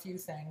fudge on a few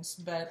things,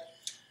 but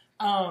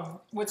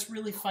what's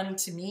really funny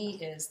to me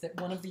is that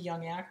one of the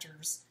young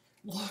actors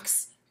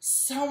looks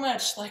so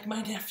much like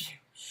my nephew.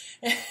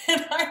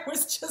 And I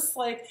was just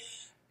like,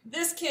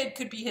 This kid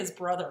could be his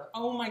brother.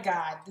 Oh my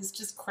God, this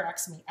just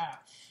cracks me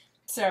up.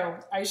 So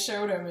I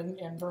showed him,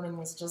 and Vernon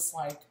was just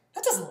like,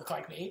 that doesn't look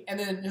like me. And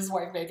then his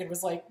wife Megan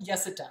was like,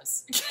 yes, it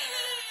does.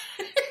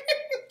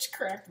 Which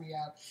cracked me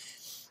up.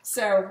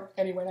 So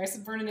anyway, I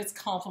said, Vernon, it's a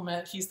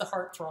compliment. He's the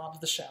heartthrob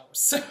of the show.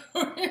 So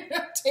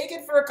take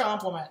it for a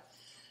compliment.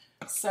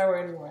 So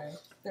anyway,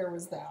 there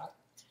was that.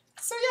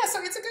 So yeah,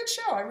 so it's a good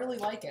show. I really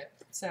like it.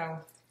 So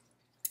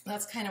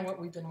that's kind of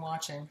what we've been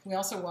watching. We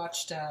also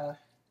watched The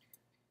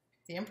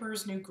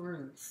Emperor's New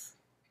Groove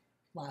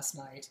last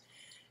night.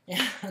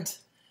 And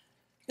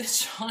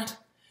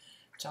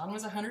John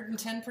was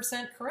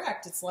 110%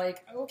 correct. It's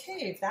like,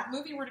 okay, if that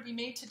movie were to be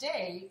made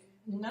today,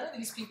 none of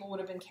these people would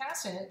have been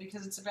cast in it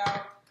because it's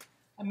about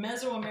a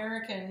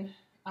Mesoamerican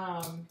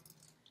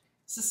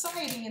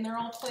society, and they're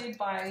all played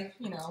by,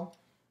 you know,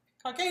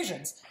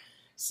 Caucasians.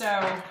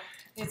 So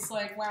it's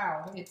like,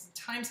 wow,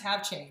 times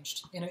have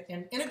changed in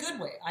a good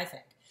way, I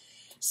think.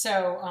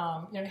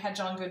 So, you know, it had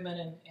John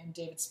Goodman and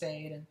David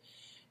Spade, and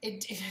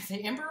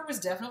the Emperor was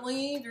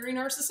definitely very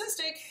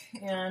narcissistic,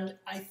 and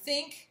I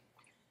think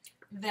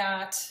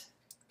that,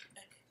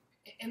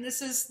 and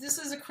this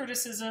is a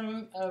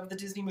criticism of the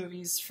Disney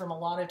movies from a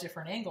lot of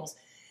different angles,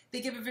 they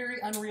give a very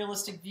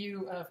unrealistic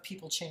view of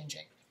people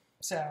changing.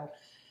 So,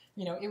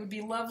 you know, it would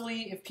be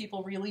lovely if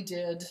people really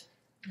did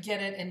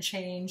get it and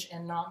change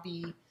and not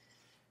be,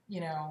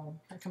 you know,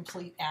 a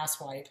complete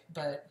asswipe,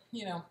 but,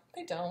 you know,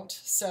 they don't.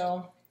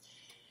 So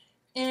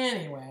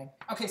anyway,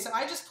 okay, so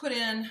I just put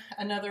in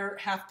another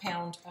 ½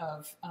 pound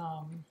of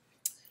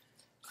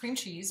cream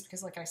cheese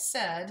because, like I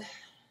said,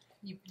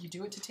 you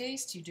do it to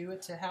taste, you do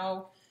it to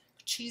how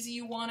cheesy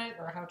you want it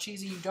or how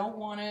cheesy you don't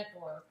want it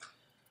or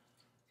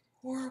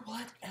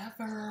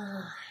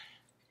whatever.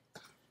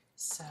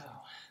 So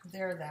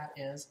there that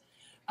is.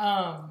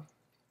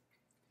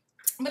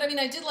 But I mean,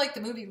 I did like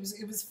the movie.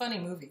 It was a funny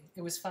movie.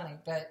 It was funny,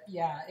 but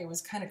yeah, it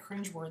was kind of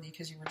cringeworthy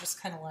because you were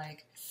just kind of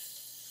like,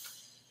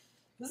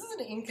 this is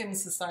an Incan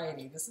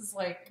society. This is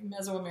like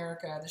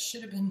Mesoamerica. This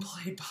should have been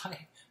played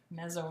by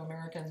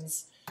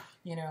Mesoamericans,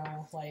 you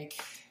know, like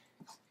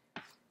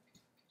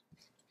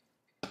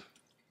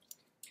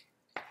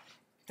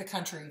the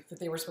country that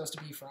they were supposed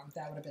to be from.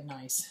 That would have been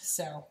nice.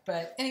 So,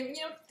 but anyway,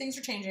 you know, things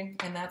are changing,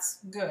 and that's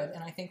good,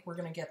 and I think we're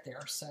going to get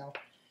there. So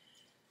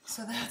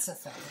that's a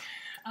thing.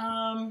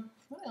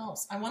 What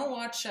else? I want to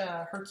watch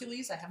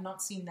Hercules. I have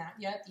not seen that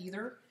yet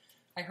either.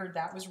 I heard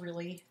that was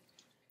really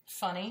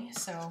funny,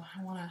 so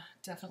I want to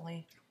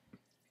definitely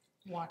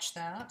watch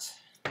that.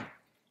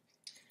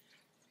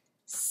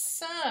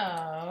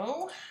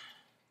 So,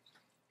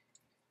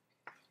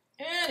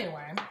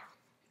 anyway,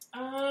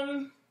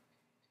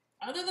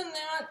 other than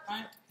that,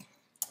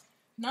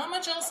 not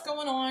much else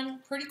going on.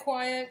 Pretty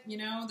quiet, you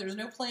know. There's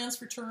no plans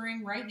for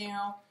touring right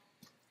now.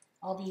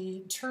 I'll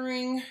be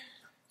touring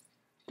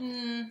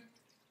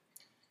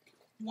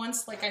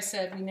once, like I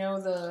said, we know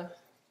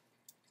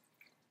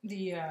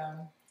the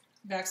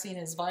vaccine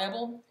is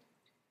viable,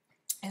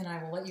 and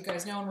I will let you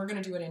guys know, and we're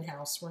going to do it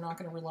in-house. We're not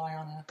going to rely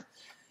on a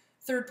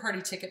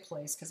third-party ticket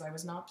place because I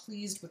was not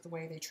pleased with the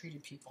way they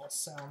treated people.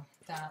 So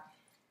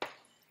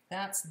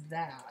that's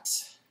that.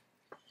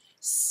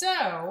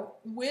 So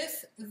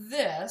with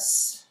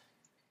this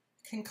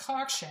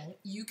concoction,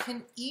 you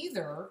can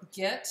either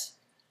get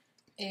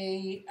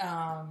a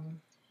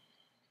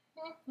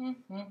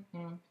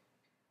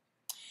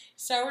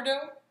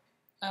sourdough,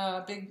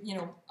 big, you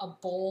know,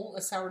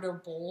 a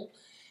sourdough bowl,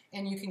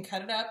 and you can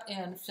cut it up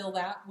and fill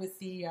that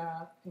with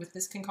with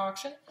this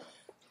concoction,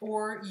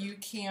 or you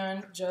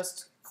can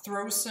just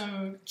throw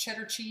some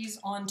cheddar cheese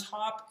on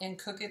top and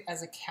cook it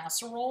as a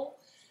casserole.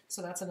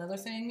 So that's another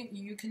thing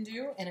you can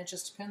do, and it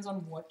just depends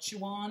on what you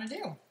want to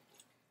do.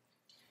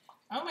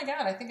 Oh my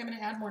God, I think I'm going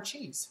to add more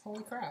cheese.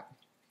 Holy crap.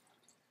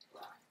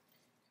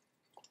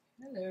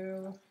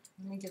 Hello.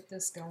 Let me get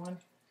this going.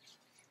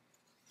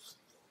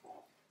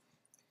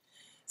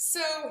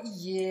 So,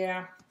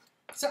 yeah.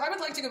 So I would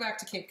like to go back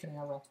to Cape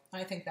Canaveral.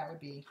 I think that would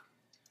be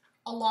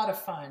a lot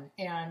of fun.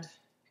 And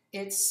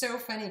it's so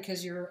funny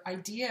because your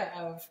idea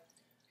of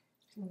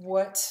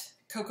what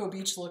Cocoa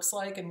Beach looks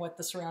like and what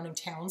the surrounding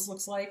towns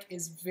looks like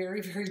is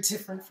very, very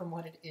different from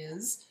what it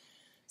is.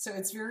 So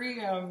it's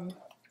very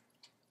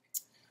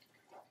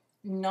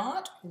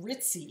not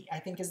ritzy, I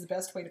think is the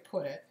best way to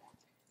put it.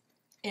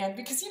 And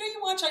because, you know, you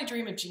watch I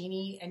Dream of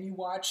Jeannie and you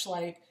watch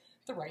like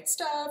The Right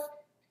Stuff,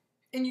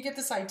 and you get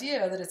this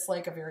idea that it's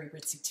like a very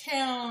ritzy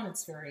town,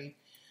 it's very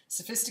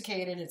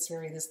sophisticated, it's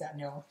very this, that.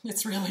 No,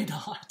 it's really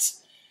not.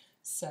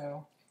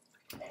 So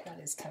that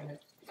is kind of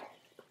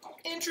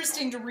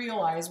interesting to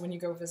realize when you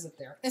go visit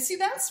there. And see,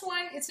 that's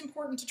why it's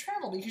important to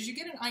travel, because you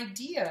get an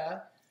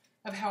idea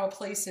of how a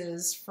place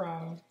is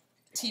from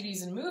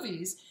TVs and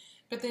movies,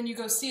 but then you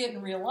go see it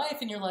in real life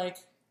and you're like,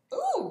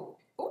 ooh,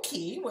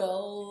 okay,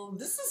 well,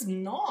 this is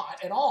not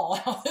at all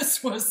how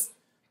this was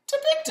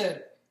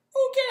depicted.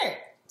 Okay,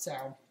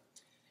 so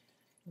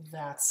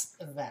that's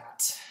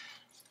that.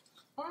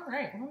 All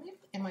right, well,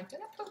 maybe, did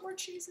I put more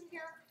cheese in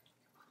here?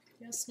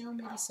 Yes, no,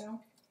 maybe so.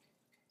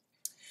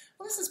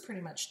 Well, this is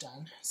pretty much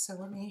done, so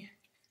let me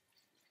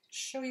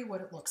show you what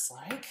it looks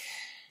like.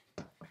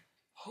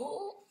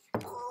 Oh.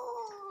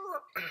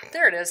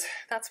 There it is.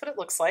 That's what it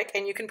looks like.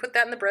 And you can put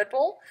that in the bread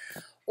bowl,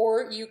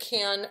 or you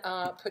can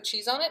put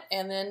cheese on it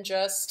and then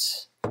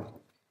just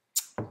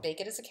bake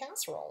it as a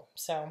casserole.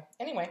 So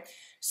anyway,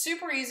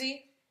 super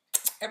easy.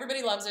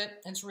 Everybody loves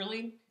it. It's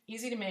really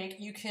easy to make.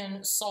 You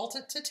can salt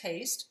it to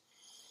taste.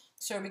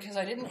 So because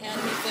I didn't add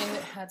anything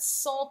that had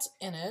salt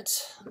in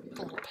it, I'll put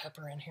a little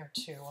pepper in here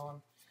too while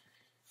I'm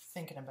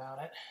thinking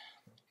about it.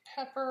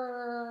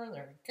 Pepper,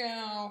 there we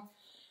go.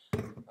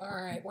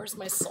 All right, where's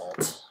my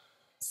salt?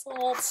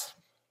 Salt.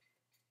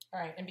 All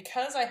right, and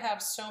because I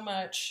have so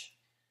much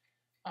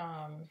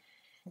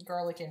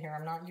garlic in here,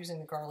 I'm not using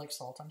the garlic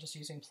salt. I'm just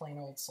using plain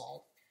old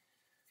salt.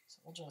 So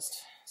we'll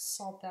just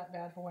salt that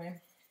bad boy.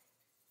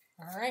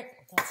 All right,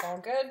 that's all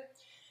good.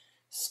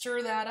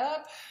 Stir that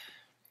up.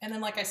 And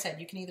then, like I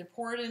said, you can either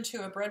pour it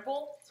into a bread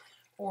bowl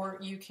or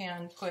you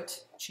can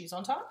put cheese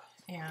on top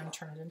and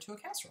turn it into a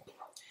casserole.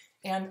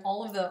 And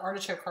all of the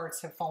artichoke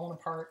hearts have fallen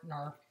apart and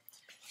are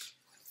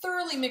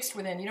thoroughly mixed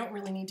within. You don't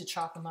really need to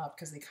chop them up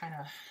because they kind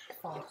of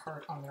fall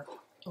apart on their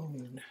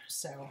own.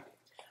 So,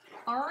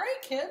 all right,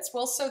 kids.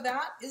 Well, so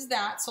that is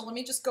that. So let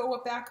me just go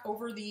back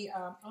over the,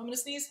 I'm going to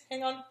sneeze.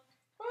 Hang on.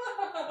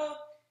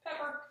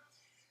 Pepper.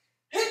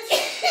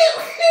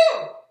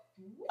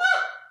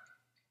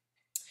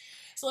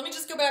 So let me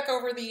just go back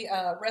over the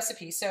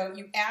recipe. So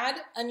you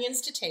add onions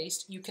to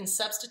taste. You can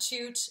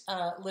substitute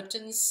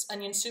Lipton's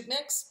onion soup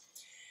mix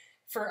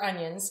for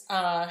onions.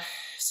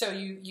 So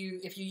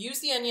if you use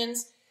the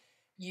onions,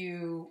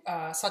 you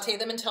saute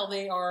them until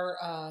they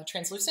are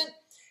translucent.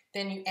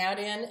 Then you add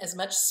in as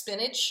much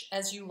spinach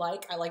as you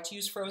like. I like to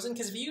use frozen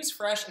because if you use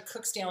fresh, it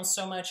cooks down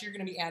so much. You're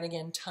going to be adding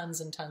in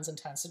tons and tons and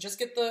tons. So just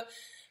get the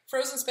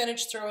frozen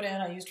spinach, throw it in.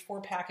 I used 4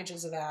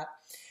 packages of that.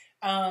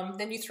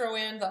 Then you throw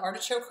in the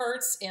artichoke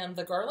hearts and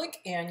the garlic,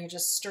 and you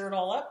just stir it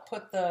all up.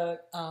 Put the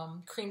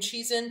cream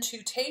cheese in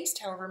to taste,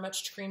 however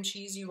much cream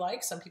cheese you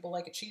like. Some people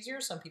like it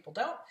cheesier, some people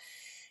don't.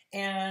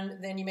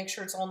 And then you make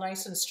sure it's all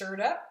nice and stirred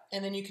up,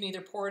 and then you can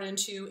either pour it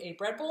into a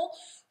bread bowl,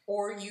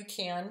 or you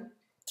can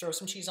throw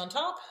some cheese on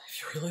top,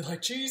 if you really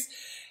like cheese,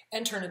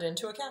 and turn it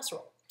into a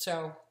casserole.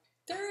 So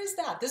there is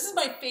that. This is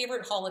my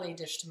favorite holiday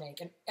dish to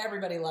make, and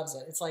everybody loves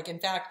it. It's like, in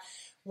fact,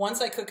 once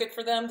I cook it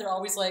for them, they're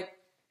always like,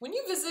 when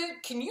you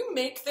visit, can you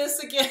make this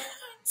again?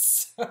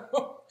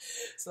 So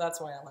that's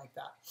why I like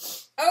that.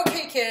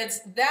 Okay, kids,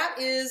 that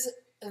is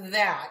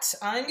that.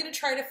 I'm going to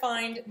try to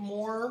find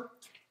more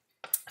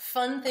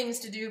fun things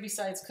to do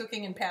besides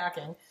cooking and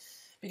packing,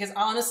 because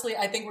honestly,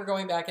 I think we're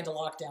going back into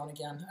lockdown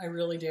again. I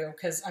really do,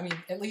 because, I mean,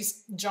 at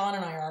least John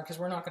and I are, because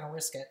we're not going to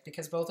risk it,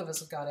 because both of us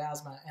have got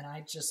asthma, and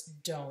I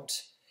just don't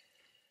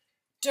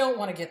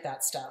want to get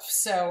that stuff.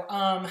 So,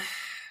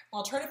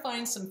 I'll try to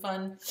find some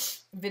fun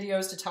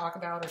videos to talk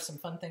about or some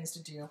fun things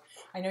to do.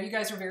 I know you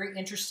guys are very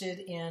interested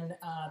in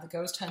the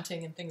ghost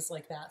hunting and things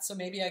like that, so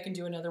maybe I can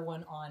do another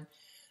one on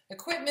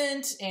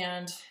equipment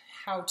and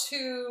how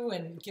to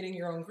and getting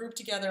your own group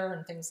together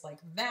and things like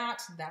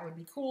that. That would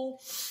be cool.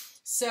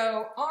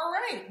 So, all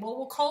right, well,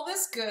 we'll call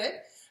this good.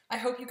 I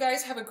hope you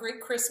guys have a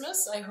great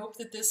Christmas. I hope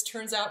that this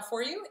turns out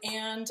for you,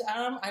 and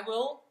I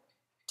will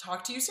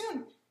talk to you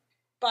soon.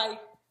 Bye.